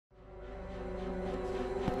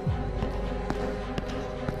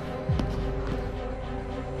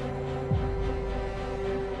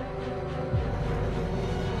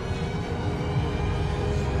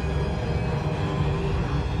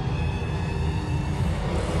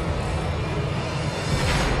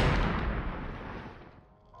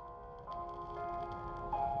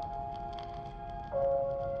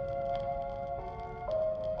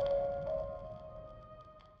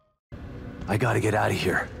I gotta get out of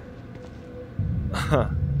here.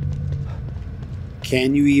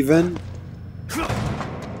 Can you even?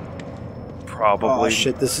 Probably. Oh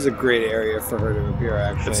shit! This is a great area for her to appear.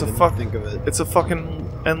 Actually, It's I a didn't think of it. It's a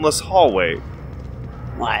fucking endless hallway.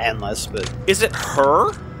 Not endless, but Is it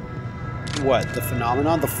her? what? The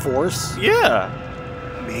phenomenon, the force? Yeah.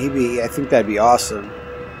 Maybe. I think that'd be awesome.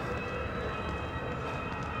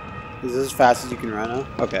 Is this as fast as you can run now?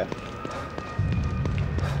 Okay.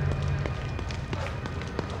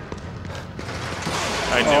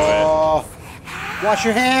 I knew Oh, wash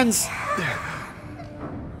your hands.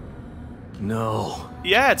 No. it.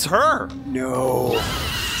 Yeah, it's her. No.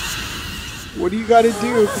 What do you got to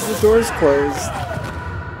do? Because the door's closed.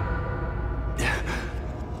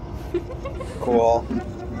 Cool.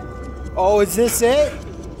 Oh, is this it?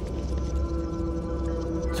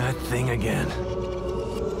 That thing again.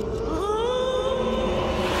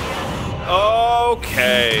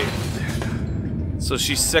 Okay. So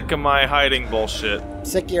she's sick of my hiding bullshit.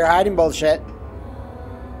 Sick of your hiding bullshit.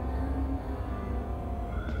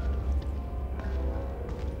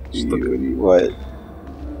 What?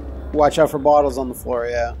 Watch out for bottles on the floor,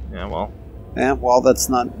 yeah. Yeah, well. Yeah, well, that's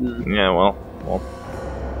not... Yeah, well.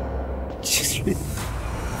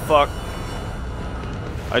 Fuck.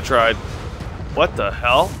 I tried. What the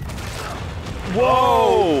hell?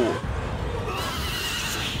 Whoa!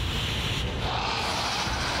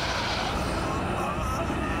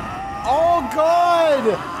 Oh, God!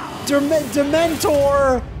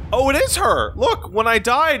 Dementor! Oh, it is her! Look, when I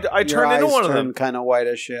died, I turned into one of them. kind of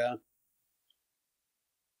whitish, yeah.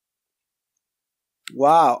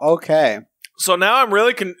 Wow, okay. So now I'm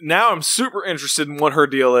really now I'm super interested in what her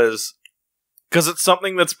deal is. Because it's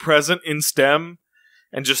something that's present in STEM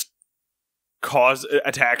and just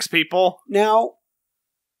attacks people. Now,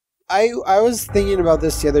 I was thinking about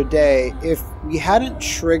this the other day. If we hadn't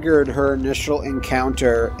triggered her initial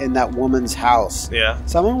encounter in that woman's house, Yeah.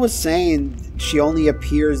 someone was saying she only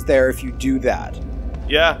appears there if you do that.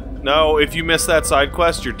 Yeah. No, if you miss that side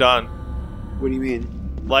quest, you're done. What do you mean?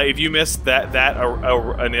 Like, if you miss that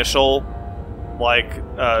initial, like,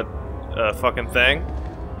 fucking thing,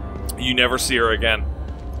 you never see her again.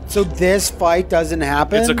 So this fight doesn't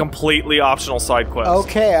happen? It's a completely optional side quest.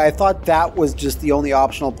 Okay, I thought that was just the only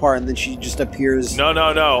optional part, and then she just appears No. in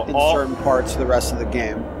certain parts of the rest of the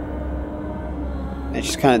game. And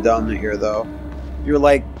she's kind of dumb here, though. You're,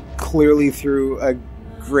 like, clearly through a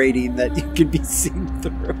grating that you could be seen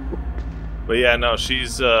through. But yeah, no,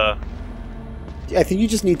 she's, I think you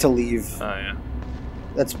just need to leave. Oh, yeah.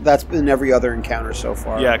 That's been every other encounter so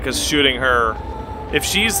far. Yeah, because shooting her... If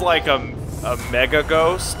she's like a mega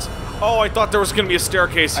ghost... Oh, I thought there was going to be a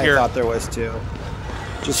staircase here. I thought there was, too.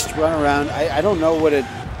 Just run around. I don't know what it...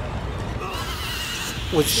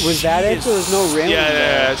 Was that it? There was no railing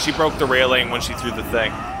Yeah, she broke the railing when she threw the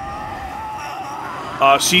thing.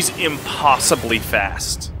 She's impossibly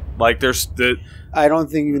fast. Like, there's the... I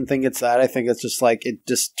don't even think it's that. I think it's just like it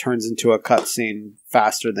just turns into a cutscene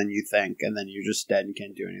faster than you think, and then you're just dead and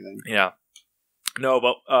can't do anything. Yeah. No,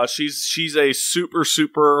 but she's a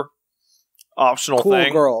super optional Cool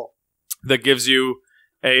thing girl that gives you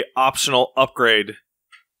a optional upgrade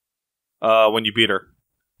when you beat her.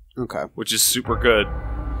 Okay. Which is super good,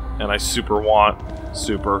 and I super want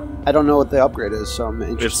super. I don't know what the upgrade is, so I'm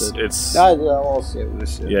interested. It's yeah, I'll see it when I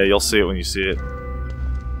see it. Yeah, you'll see it when you see it.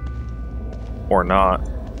 Or not.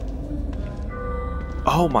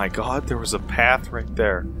 Oh my god, there was a path right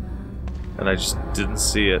there. And I just didn't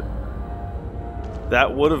see it.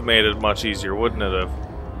 That would have made it much easier, wouldn't it have?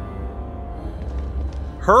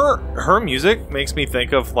 Her music makes me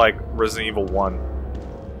think of, like, Resident Evil 1.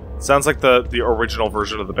 Sounds like the original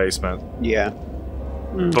version of The Basement. Yeah.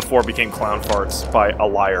 Before it became Clown Farts by a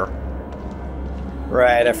liar.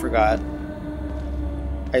 Right, I forgot.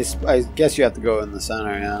 I guess you have to go in the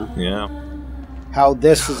center, yeah. Yeah. How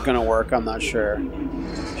this is going to work, I'm not sure.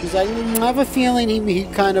 She's like, I have a feeling he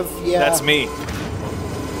kind of, yeah. That's me.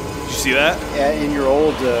 Did you see that? Yeah, in your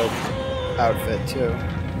old outfit, too.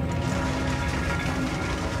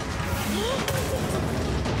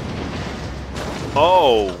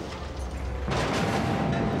 Oh.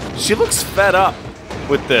 She looks fed up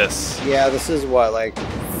with this. Yeah, this is what, like,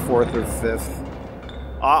 4th or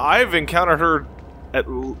 5th? I've encountered her...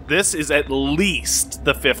 This is at least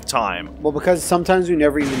the 5th time. Well, because sometimes we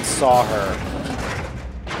never even saw her.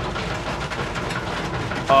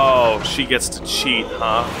 Oh, she gets to cheat,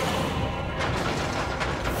 huh?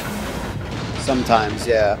 Sometimes,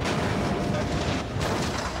 yeah.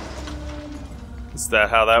 Is that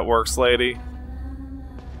how that works, lady?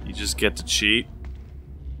 You just get to cheat?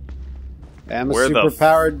 I'm a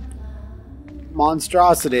superpowered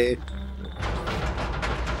monstrosity.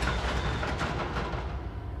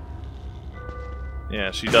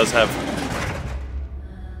 Yeah, she does have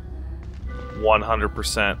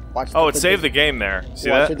 100%. Oh, it saved the game there. See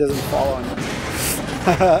Watch that? it doesn't fall on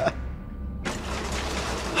you.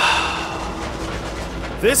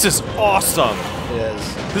 This is awesome. It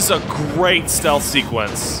is. This is a great stealth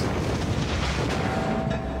sequence.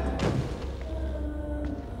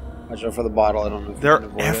 Watch out for the bottle. I don't know if you They're can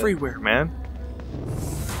avoid everywhere, man. it.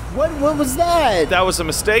 What was that? That was a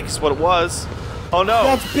mistake, is what it was. Oh no.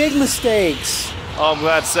 That's big mistakes. Oh, I'm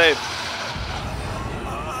glad to say it.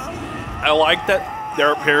 I like that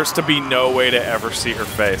there appears to be no way to ever see her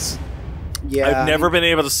face. Yeah. I've never been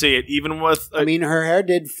able to see it, even with... I mean, her hair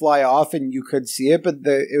did fly off and you could see it, but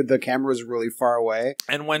the camera was really far away.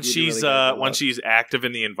 and when you she's really gotta go when up. she's active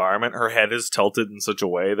in the environment, her head is tilted in such a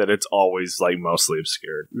way that it's always, like, mostly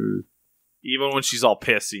obscured. Mm. Even when she's all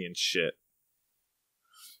pissy and shit.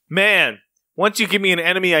 Man, once you give me an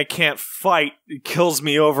enemy I can't fight, it kills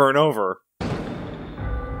me over and over.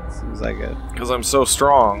 Seems like it. Because I'm so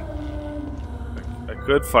strong. I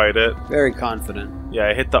could fight it. Very confident. Yeah,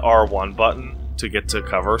 I hit the R1 button to get to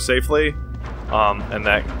cover safely, and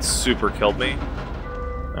that super killed me.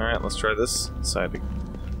 Alright, let's try this side.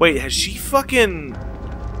 Wait, has she fucking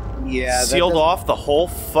Yeah. sealed off the whole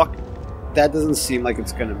fuck? That doesn't seem like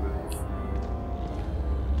it's gonna move.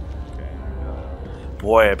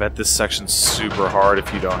 Boy, I bet this section's super hard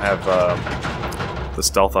if you don't have the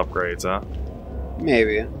stealth upgrades, huh?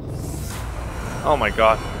 Maybe. Oh my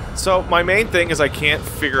god. So, my main thing is I can't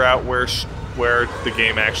figure out where the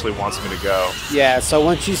game actually wants me to go. Yeah, so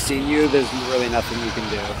once she's seen you, there's really nothing you can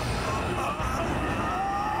do.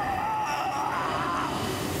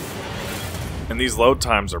 And these load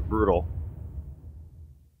times are brutal.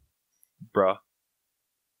 Bruh.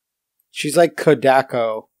 She's like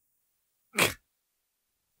Kodako.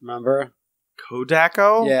 Remember?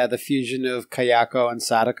 Kodako? Yeah, the fusion of Kayako and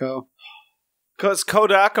Sadako. Because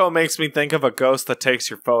Kodako makes me think of a ghost that takes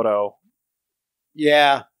your photo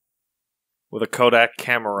Yeah. with a Kodak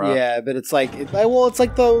camera. Yeah, but it's like it's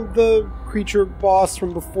like the creature boss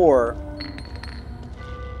from before.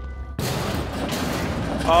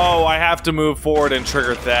 Oh, I have to move forward and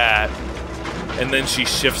trigger that. And then she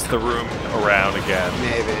shifts the room around again.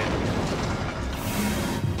 Maybe.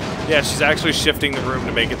 Yeah, she's actually shifting the room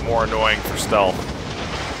to make it more annoying for stealth.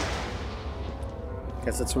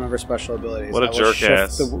 Guess that's one of her special abilities. What a I will jerk shift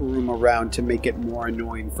ass. the room around to make it more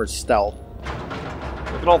annoying for stealth.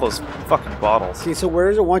 Look at all those fucking bottles. Okay, so where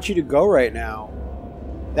does it want you to go right now?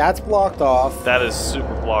 That's blocked off. That is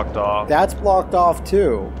super blocked off. That's blocked off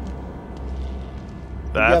too.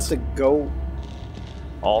 That's You have to go,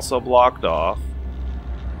 also blocked off.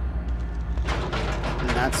 and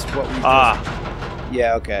that's what we. Ah,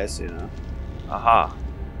 Yeah. Okay. I see now. aha.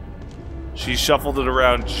 She shuffled it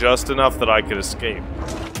around just enough that I could escape.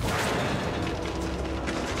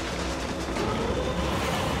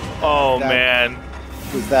 Oh, That- man.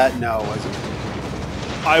 Was that no? It wasn't.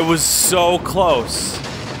 I was so close.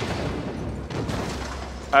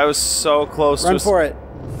 I was so close Run to... for it.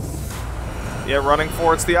 Yeah, running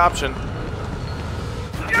for it's the option.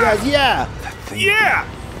 Yeah. Yeah. Yeah!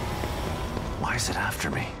 Why is it after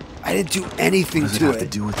me? I didn't do anything What does it to have it. to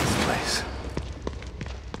do with this place?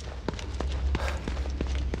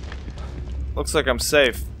 Looks like I'm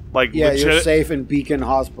safe. Like, Yeah, legit. you're safe in Beacon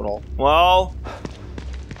Hospital. Well,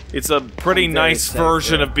 it's a pretty I'm very nice safe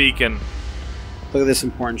version here. of Beacon. Look at this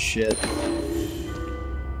important shit.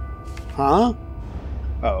 Huh?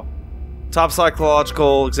 Oh. Top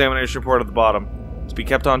psychological examination report at the bottom. To be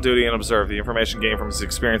kept on duty and observed. The information gained from his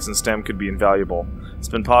experience in STEM could be invaluable. It's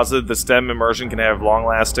been posited that STEM immersion can have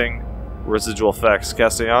long-lasting residual effects.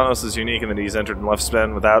 Castellanos is unique in that he's entered and left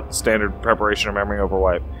STEM without standard preparation or memory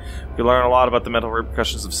overwipe. We learn a lot about the mental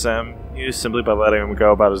repercussions of STEM used simply by letting him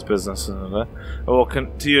go about his business. I will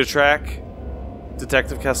continue to track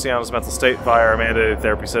Detective Castellanos' mental state via our mandated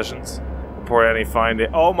therapy sessions. Report any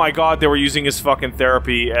finding. Oh my god, they were using his fucking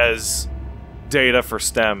therapy as data for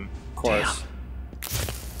STEM. Of course.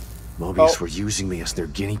 Mobius Oh. were using me as their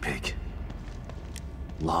guinea pig.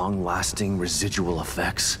 Long-lasting residual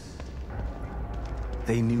effects.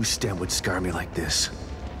 They knew STEM would scar me like this.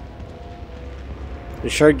 They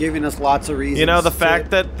sure giving us lots of reasons. You know, the to fact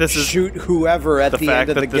that this is shoot whoever at the the fact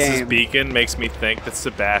end of that the this is game. Beacon makes me think that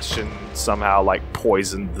Sebastian somehow like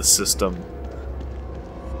poisoned the system.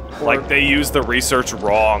 Like they used the research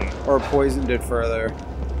wrong. Or poisoned it further.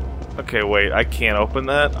 Okay, wait, I can't open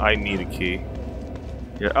that. I need a key.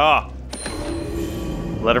 Yeah. Ah.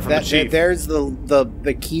 Letter from the chief. There's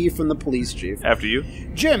the key from the police chief. After you.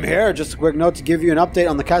 Jim here. Just a quick note to give you an update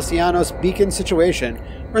on the Castellanos Beacon situation.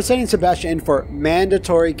 We're sending Sebastian in for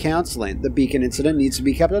mandatory counseling. The Beacon incident needs to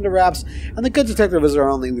be kept under wraps, and the good detective is our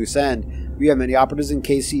only loose end. We have many operatives in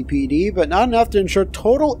KCPD, but not enough to ensure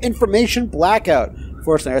total information blackout.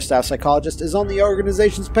 Fortunately, our staff psychologist is on the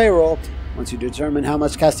organization's payroll. Once you determine how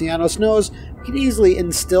much Castellanos knows, you can easily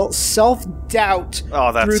instill self-doubt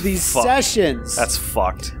through these sessions. That's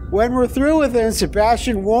fucked. When we're through with him,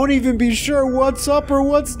 Sebastian won't even be sure what's up or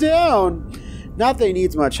what's down. Not that he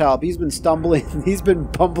needs much help. He's been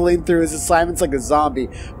bumbling through his assignments like a zombie.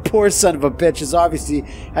 Poor son of a bitch is obviously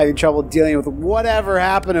having trouble dealing with whatever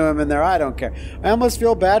happened to him in there. I don't care. I almost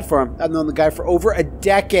feel bad for him. I've known the guy for over a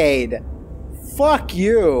decade. Fuck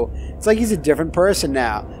you. It's like he's a different person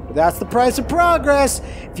now. But that's the price of progress.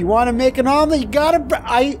 If you want to make an omelet, you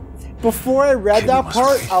gotta... Before I read that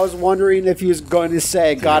part, I was wondering if he was going to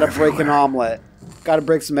say, gotta break an omelet. Gotta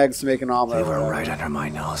break some eggs to make an omelet. They were right under my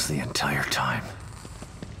nose the entire time.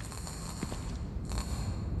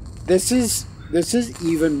 This is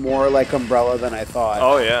even more like Umbrella than I thought.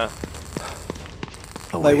 Oh, yeah.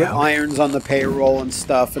 Like with irons on the payroll and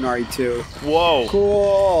stuff in RE2. Whoa.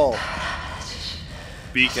 Cool.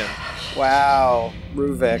 Beacon. Wow.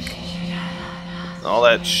 Ruvik. All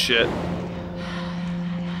that shit.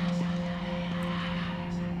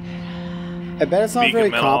 I bet it's not Beacon very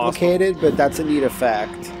Metal complicated, but that's a neat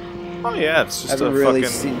effect. Oh yeah, it's just I haven't really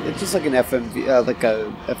fucking... seen. It's just like an FMV, like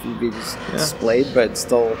a FMV displayed, but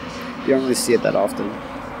still, you don't really see it that often.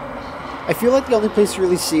 I feel like the only place you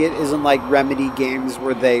really see it is in like Remedy games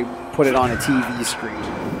where they put it on a TV screen.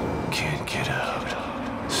 Can't get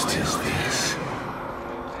out. Still this.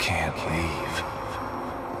 Can't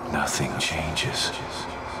leave. Nothing changes.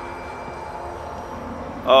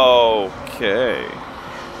 Okay.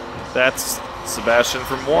 That's Sebastian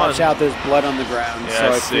from 1. Watch out, there's blood on the ground, Yeah,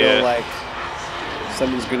 so I see feel it. like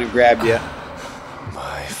someone's gonna grab you.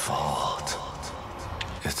 My fault.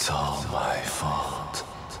 It's all my fault.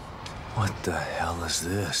 What the hell is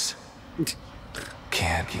this?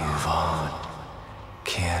 Can't move on.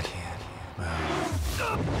 Can't move.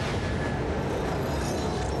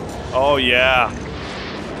 Oh yeah.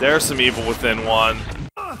 There's some Evil Within 1.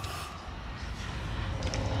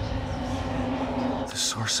 The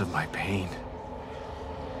source of my pain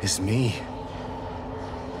is me.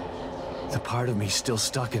 The part of me still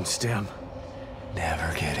stuck in STEM.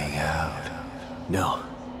 Never getting out. No.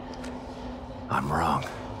 I'm wrong.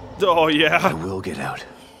 Oh I yeah. will get out.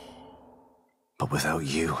 But without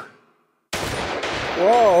you.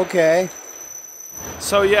 Whoa, okay.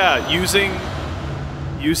 So yeah, using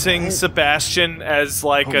Sebastian as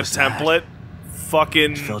like What a was that? template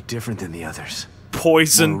fucking It felt different than the others.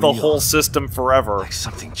 poisoned the More real. whole system forever. Like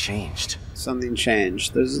something changed. Something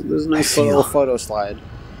changed. There's a nice I little feel- photo slide.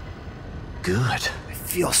 Good. I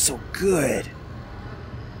feel so good.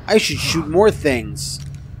 I should shoot more things.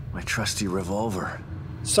 My trusty revolver.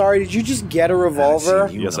 Sorry, did you just get a Haven't revolver?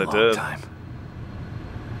 seen you Yes, in a I long did. time.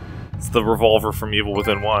 It's the revolver from Evil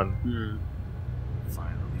Within 1.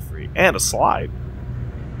 Finally free. And a slide.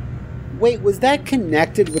 Wait, was that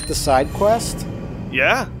connected with the side quest?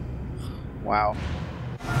 Yeah. Wow.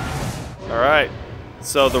 Alright.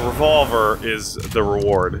 So the revolver is the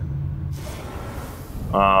reward.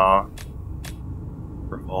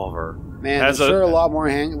 Revolver. Man, Has there's sure a lot more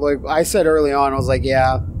like I said early on, I was like,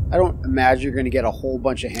 yeah, I don't imagine you're going to get a whole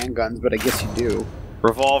bunch of handguns, but I guess you do.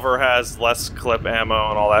 Revolver has less clip ammo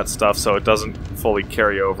and all that stuff, so it doesn't fully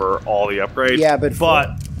carry over all the upgrades. Yeah,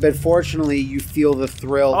 but fortunately, you feel the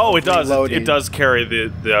thrill oh, of it does. reloading. It does carry the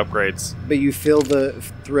upgrades. But you feel the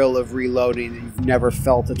thrill of reloading that you've never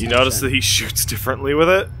felt it. You notice that he shoots differently with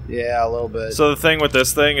it. Yeah, a little bit. So the thing with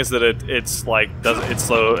this thing is that it's like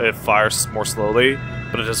it fires more slowly,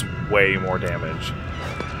 but it does way more damage.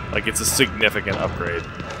 Like it's a significant upgrade.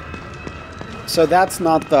 So that's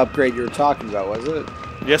not the upgrade you were talking about, was it?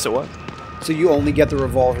 Yes, it was. So you only get the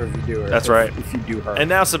revolver if you do her. That's right. If you do her. And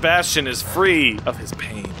now Sebastian is free of his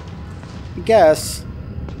pain. I guess.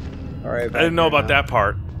 All right. I didn't know about that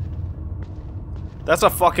part. That's a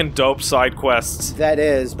fucking dope side quest. That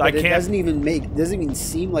is, but I it can't- doesn't even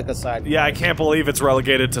seem like a side. Yeah, I quest. can't believe it's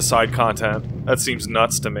relegated to side content. That seems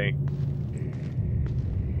nuts to me.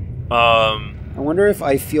 I wonder if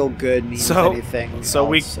I feel good means anything. So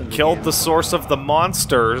we else in killed game. the source of the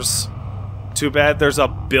monsters. Too bad there's a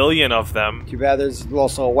billion of them. Too bad there's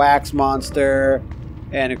also a wax monster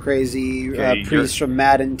and a crazy Okay, priest from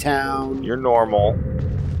Madden Town. You're normal.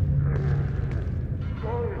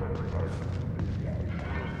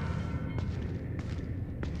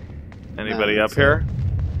 Anybody No, up that's here?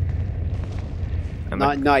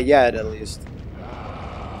 And Not yet, at least.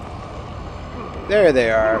 There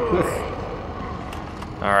they are.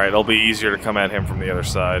 Alright, it'll be easier to come at him from the other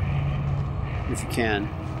side. If you can.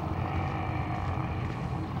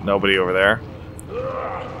 Nobody over there.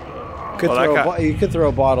 You could throw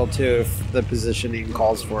a bottle too if the positioning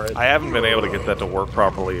calls for it. I haven't been able to get that to work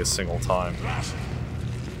properly a single time.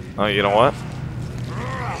 Oh, you know what?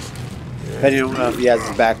 Depending on if he has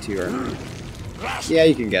his back to you or not. Yeah,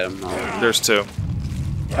 you can get him. There's two.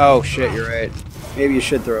 Oh shit, you're right. Maybe you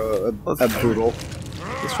should throw a boodle.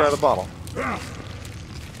 Let's try the bottle.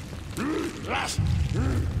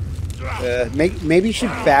 Maybe you should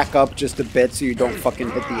back up just a bit so you don't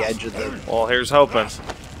fucking hit the edge of the... Well, here's hoping.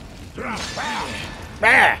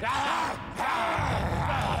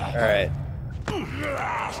 Alright.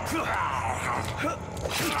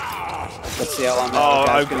 Let's see how long that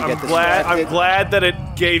guy's gonna get distracted. I'm glad that it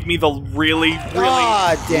gave me the really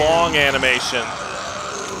long animation.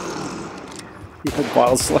 You had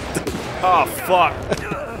bottle selected. Oh, fuck.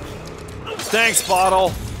 Thanks,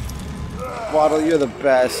 Bottle. Bottle, you're the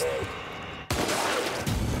best.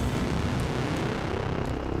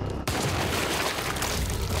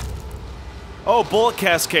 Oh, Bullet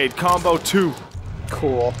Cascade, combo 2.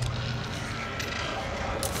 Cool.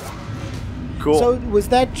 Cool. So, was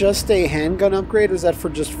that just a handgun upgrade, or was that for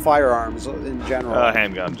just firearms in general?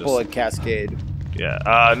 Handgun, just... Bullet Cascade.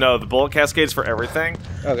 Yeah, no, the Bullet Cascade's for everything.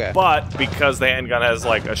 Okay. But, because the handgun has,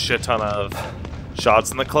 like, a shit ton of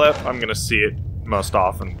shots in the clip, I'm gonna see it most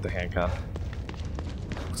often with the handgun.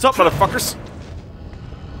 What's up, motherfuckers?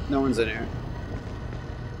 No one's in here.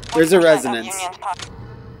 There's a resonance.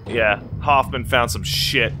 Yeah, Hoffman found some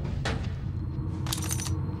shit.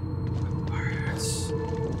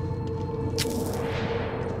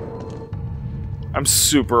 I'm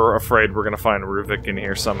super afraid we're gonna find Ruvik in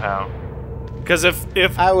here somehow. Because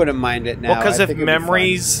if I wouldn't mind it now. Well, because if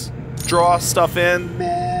memories draw stuff in,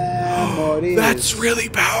 memories. That's really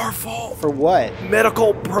powerful. For what?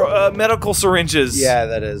 Medical syringes. Yeah,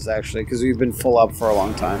 that is actually because we've been full up for a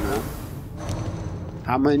long time now.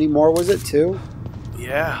 How many more was it? 2?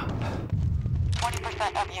 Yeah.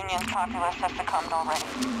 40% of Union's populace has succumbed already.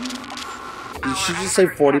 You should just say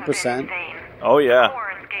 40%. Oh yeah.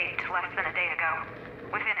 Four escaped less than a day ago.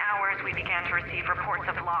 Within hours, we began to receive reports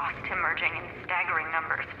of lost emerging in staggering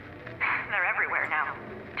numbers. They're everywhere now.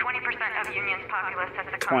 20% of Union's populace has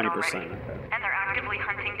succumbed 20%. already. And they're actively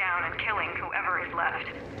hunting down and killing whoever is left.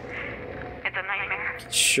 It's a nightmare. It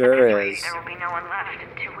sure is. There will be no one left in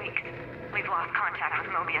 2 weeks. We've lost contact with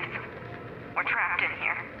Mobius. We're trapped in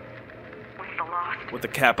here. With the Lost. With the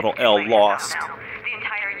capital L, Lost. Now. The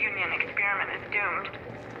entire Union experiment is doomed.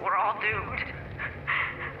 We're all doomed.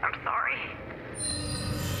 I'm sorry.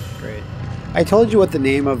 Great. I told you what the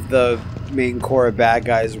name of the main core of bad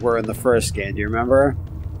guys were in the first scan. Do you remember?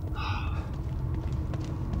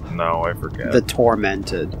 No, I forget. The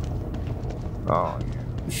Tormented. Oh, yeah.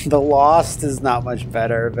 The Lost is not much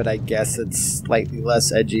better, but I guess it's slightly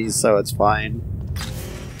less edgy, so it's fine.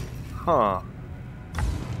 Huh.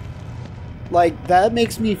 Like, that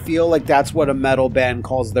makes me feel like that's what a metal band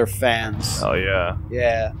calls their fans. Oh, yeah.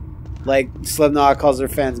 Yeah. Like, Slipknot calls their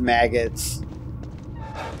fans maggots.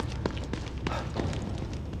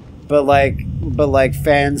 But like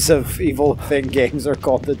fans of Evil Within games are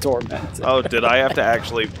called the Tormented. Oh, did I have to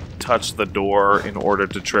actually touch the door in order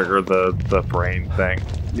to trigger the brain thing?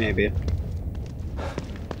 Maybe.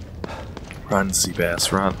 Run,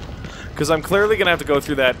 Seabass, run. Because I'm clearly going to have to go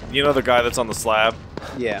through that, you know the guy that's on the slab?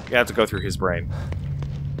 Yeah. You have to go through his brain.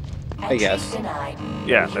 I guess.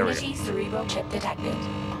 Yeah, there we go. Cerebral chip detected.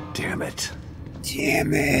 Damn it.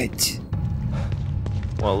 Damn it.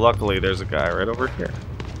 Well, luckily there's a guy right over here.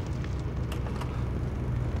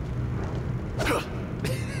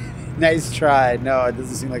 Nice try. No, it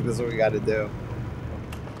doesn't seem like this is what we gotta do.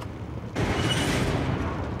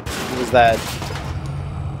 What was that?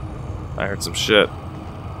 I heard some shit.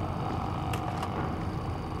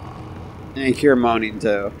 And I hear moaning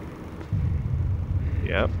too.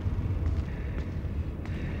 Yep.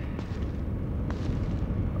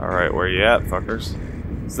 Alright, where you at, fuckers?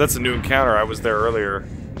 So that's a new encounter. I was there earlier.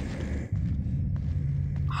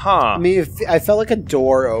 Huh. I mean, I felt like a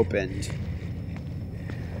door opened.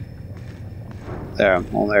 There.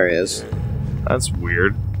 Well, there he is. That's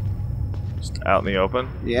weird. Just out in the open.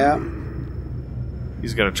 Yeah.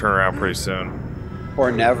 He's gonna turn around pretty soon.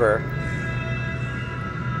 Or never.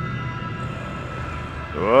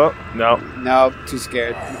 Oh, no. No, too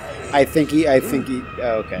scared. I think he. Oh,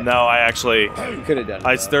 okay. No, I actually... Could have done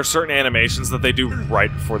it. There's certain animations that they do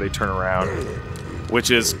right before they turn around.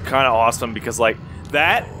 Which is kind of awesome because, like,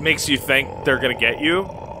 that makes you think they're gonna get you.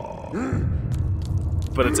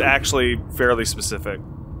 But it's actually fairly specific.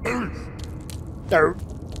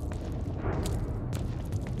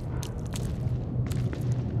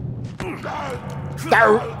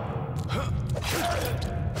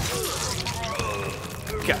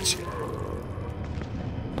 Gotcha.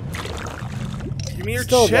 Give me your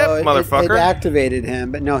Still, chip, though, motherfucker. It activated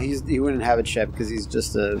him, but no, he wouldn't have a chip because he's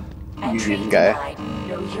just a Entry Union guy. denied.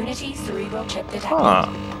 No Unity cerebral chip detected. Huh.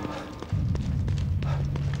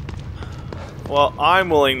 Well, I'm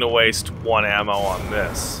willing to waste 1 ammo on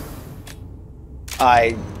this.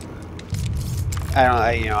 I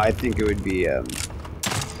don't. I think it would be.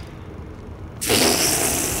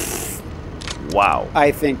 Wow.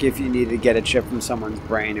 I think if you needed to get a chip from someone's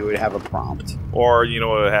brain, it would have a prompt. Or, you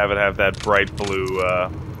know, have that bright blue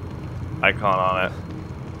icon on it.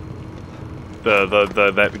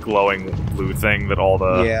 That glowing blue thing that all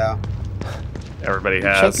the Yeah. everybody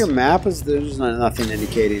has. Check your map. There's nothing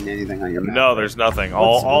indicating anything on your map. No, there's nothing.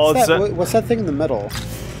 What's that thing in the middle?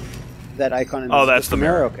 That icon in the Oh, that's the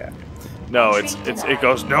mirror. Okay. No, it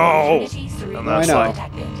goes no. Unity cerebral And that's chip like-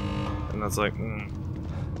 detected. And that's like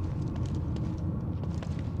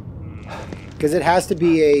Because it has to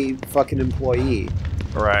be a fucking employee.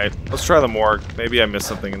 right. Let's try the morgue. Maybe I missed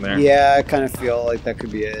something in there. Yeah, I kind of feel like that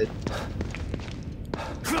could be it.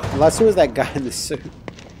 Unless it was that guy in the suit.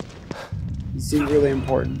 He seemed really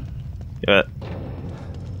important. Yeah.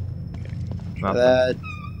 Nothing. That.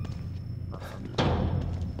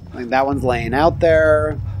 Like that one's laying out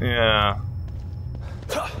there. Yeah.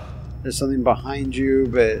 There's something behind you,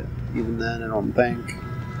 but even then, I don't think.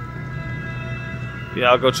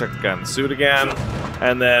 Yeah, I'll go check the guy in the suit again.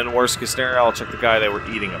 And then, worst case scenario, I'll check the guy they were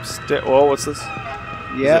eating upstairs. Whoa, what's this?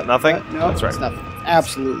 Yeah. it nothing? No, That's right. it's nothing.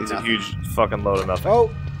 Absolutely It's a nothing. huge fucking load of nothing. Oh,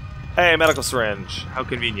 Hey, medical syringe. How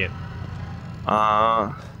convenient.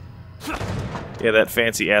 Yeah, that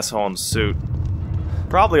fancy asshole in the suit.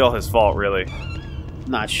 Probably all his fault, really.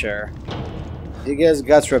 not sure. He get his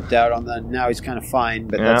guts ripped out on the. Now he's kind of fine,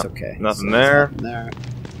 but Yeah, that's okay. nothing there's there. Nothing there.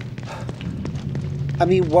 I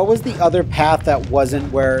mean, what was the other path that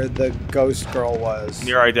wasn't where the ghost girl was?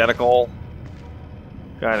 Near identical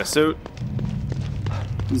guy in a suit.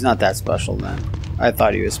 He's not that special then. I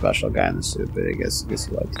thought he was a special guy in the suit, but I guess he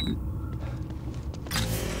liked him.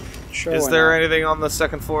 Sure. Is why there not? anything on the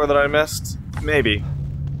second floor that I missed? Maybe.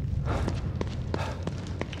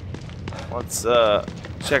 Let's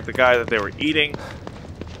check the guy that they were eating.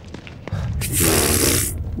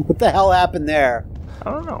 What the hell happened there?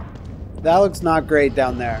 I don't know. That looks not great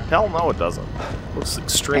down there. Hell no, it doesn't. Looks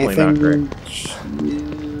extremely not great.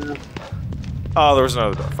 Yeah. Oh, there was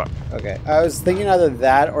another door. Fuck. Okay. I was thinking either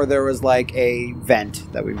that or there was like a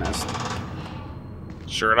vent that we missed.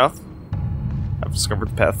 Sure enough, I've discovered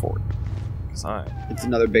the path forward. It's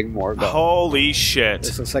another big morgue. Holy shit.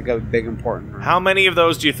 This looks like a big important room. How many of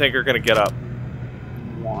those do you think are going to get up?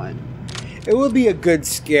 One. It would be a good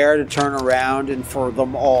scare to turn around and for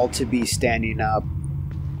them all to be standing up.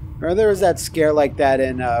 Or there was that scare like that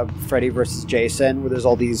in Freddy vs. Jason, where there's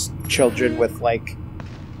all these children with like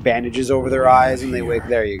bandages over their eyes and they wake.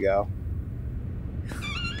 There you go.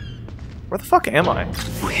 Where the fuck am I?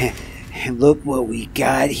 And look what we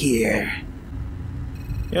got here.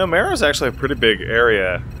 You know, Mara's actually a pretty big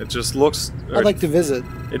area. It just looks... I'd like to visit.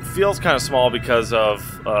 It feels kind of small because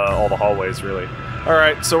of all the hallways, really.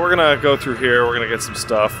 Alright, so we're gonna go through here. We're gonna get some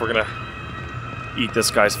stuff. We're gonna eat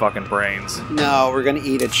this guy's fucking brains. No, we're gonna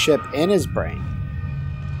eat a chip in his brain.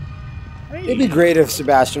 It'd be great if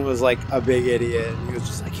Sebastian was like a big idiot and he was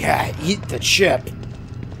just like, yeah, eat the chip.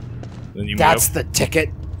 Then you That's the ticket.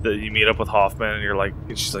 you meet up with Hoffman and you're like...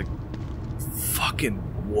 And she's like... Fucking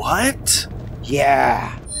what?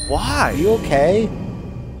 Yeah. Why? Are you okay?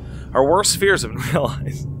 Our worst fears have been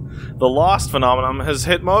realized. The Lost phenomenon has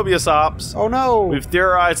hit Mobius Ops. Oh no. We've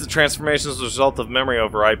theorized the transformation is a result of memory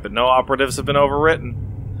overwrite, but no operatives have been overwritten.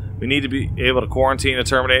 We need to be able to quarantine and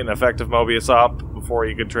terminate an effective Mobius Op before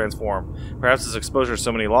he could transform. Perhaps his exposure to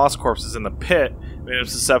so many Lost corpses in the pit made him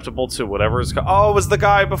susceptible to whatever is... Oh, it was the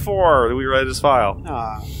guy before we read his file.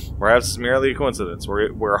 Ah. Perhaps it's merely a coincidence.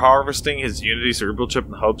 We're harvesting his Unity cerebral chip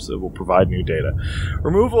in the hopes it will provide new data.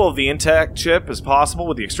 Removal of the intact chip is possible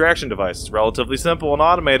with the extraction device. It's relatively simple and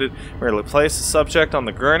automated. Merely place the subject on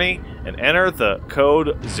the gurney and enter the code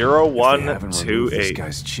If they haven't removed this 0128.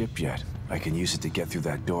 guy's chip yet, I can use it to get through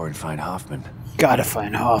that door and find Hoffman. Gotta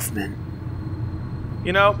find Hoffman.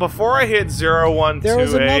 You know, before I hit 0128, There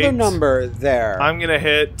was another number there. I'm gonna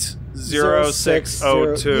hit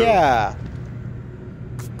 0602. Yeah.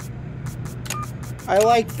 I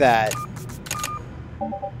like that.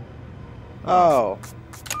 Oh.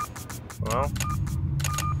 Well,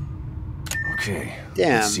 Okay,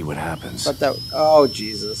 Damn. let's see what happens. But that. Oh,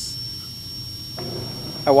 Jesus.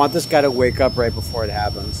 I want this guy to wake up right before it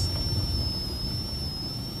happens.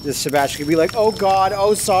 Just Sebastian could be like, oh God,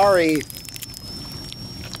 oh sorry.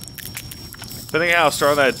 Depending on how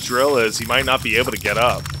strong that drill is, he might not be able to get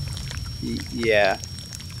up. Yeah.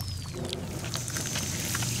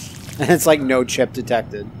 And it's like no chip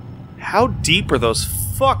detected. How deep are those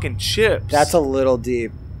fucking chips? That's a little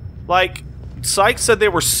deep. Like, Sykes said they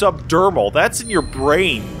were subdermal. That's in your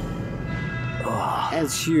brain.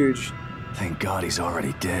 That's huge. Thank God he's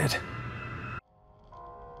already dead.